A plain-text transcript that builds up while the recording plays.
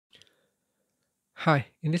Hi,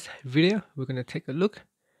 in this video, we're going to take a look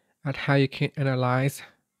at how you can analyze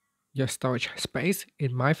your storage space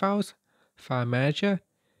in My Files, File Manager,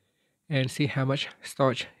 and see how much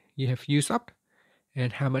storage you have used up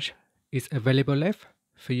and how much is available left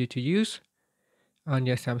for you to use on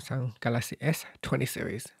your Samsung Galaxy S20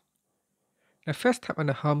 series. Now first tap on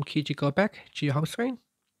the home key to go back to your home screen,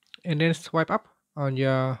 and then swipe up on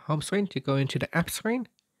your home screen to go into the app screen.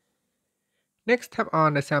 Next tap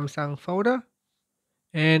on the Samsung folder,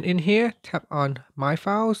 and in here tap on My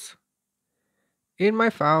Files. In My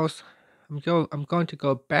Files, I'm going to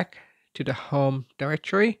go back to the home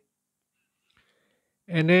directory,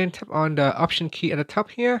 and then tap on the option key at the top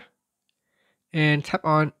here and tap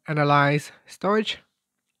on Analyze Storage.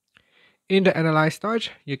 In the Analyze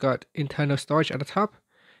Storage, you got internal storage at the top,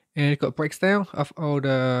 and it got breaks down of all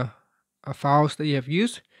the files that you have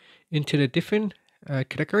used into the different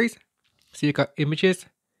categories. So you got images,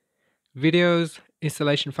 videos,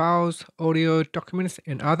 installation files, audio, documents,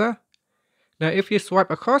 and other. Now if you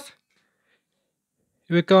swipe across,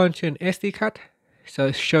 it will go into an SD card, so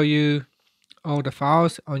it'll show you all the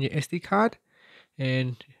files on your SD card,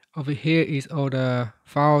 and over here is all the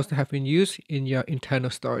files that have been used in your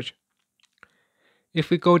internal storage.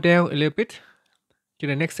 If we go down a little bit to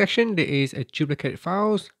the next section, there is a duplicate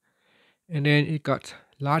files, and then it got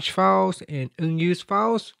large files and unused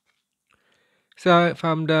files. So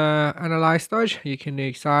from the analyze storage, you can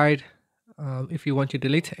decide if you want to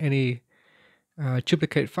delete any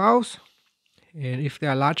duplicate files, and if they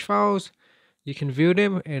are large files, you can view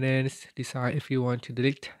them and then decide if you want to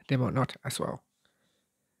delete them or not as well.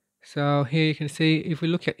 So here you can see, if we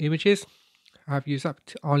look at images, I've used up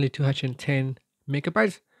to only 210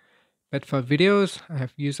 megabytes, but for videos I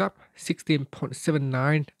have used up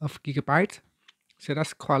 16.79 of gigabytes, so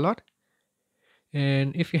that's quite a lot.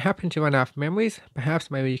 And if you happen to run out of memories,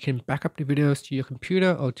 perhaps maybe you can back up the videos to your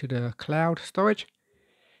computer or to the cloud storage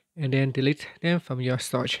and then delete them from your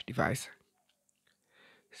storage device.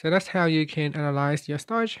 So that's how you can analyze your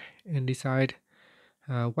storage and decide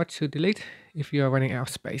what to delete if you are running out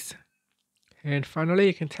of space. And finally,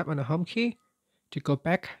 you can tap on the home key to go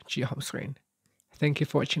back to your home screen. Thank you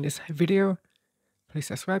for watching this video. Please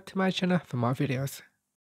subscribe to my channel for more videos.